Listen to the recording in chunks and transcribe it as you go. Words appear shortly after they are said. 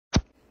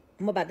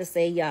I'm about to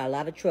save y'all a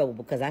lot of trouble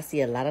because I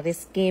see a lot of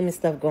this scamming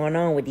stuff going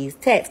on with these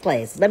tax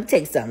classes. Let me tell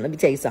you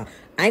something.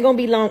 I ain't going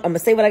to be long. I'm going to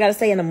say what I got to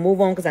say and I'm going to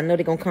move on because I know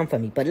they're going to come for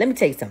me. But let me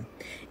tell you something.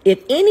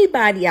 If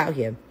anybody out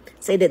here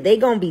say that they're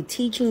going to be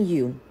teaching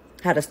you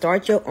how to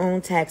start your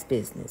own tax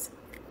business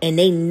and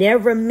they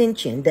never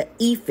mention the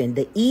EFIN,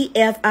 the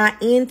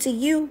EFIN to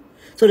you,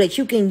 so that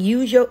you can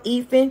use your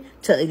EFIN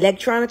to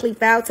electronically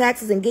file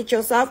taxes and get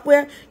your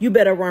software, you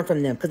better run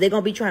from them because they're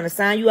going to be trying to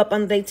sign you up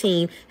under their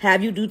team,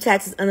 have you do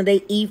taxes under their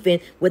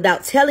EFIN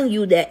without telling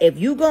you that if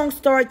you're going to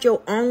start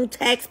your own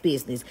tax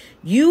business,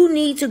 you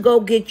need to go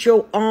get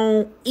your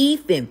own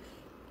EFIN.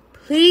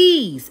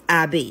 Please,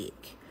 I beg.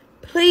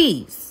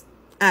 Please,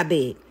 I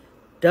beg.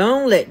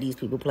 Don't let these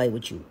people play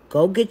with you.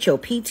 Go get your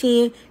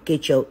PTIN,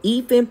 get your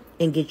EFIN,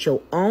 and get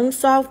your own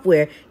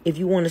software if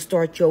you want to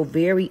start your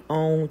very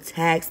own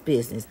tax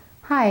business.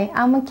 Hi,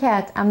 I'm a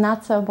cat. I'm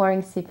not so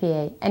boring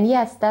CPA. And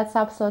yes, that's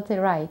absolutely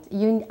right.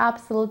 You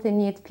absolutely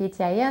need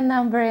PTIN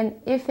number and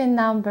EFIN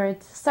number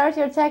to start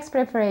your tax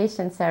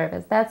preparation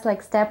service. That's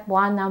like step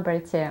 1, number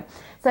 2.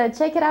 So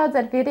check it out,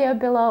 that video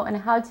below on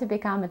how to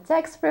become a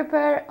tax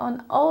preparer,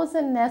 on all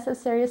the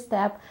necessary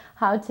steps,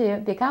 how to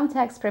become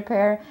tax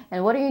preparer,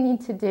 and what do you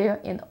need to do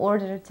in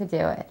order to do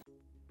it.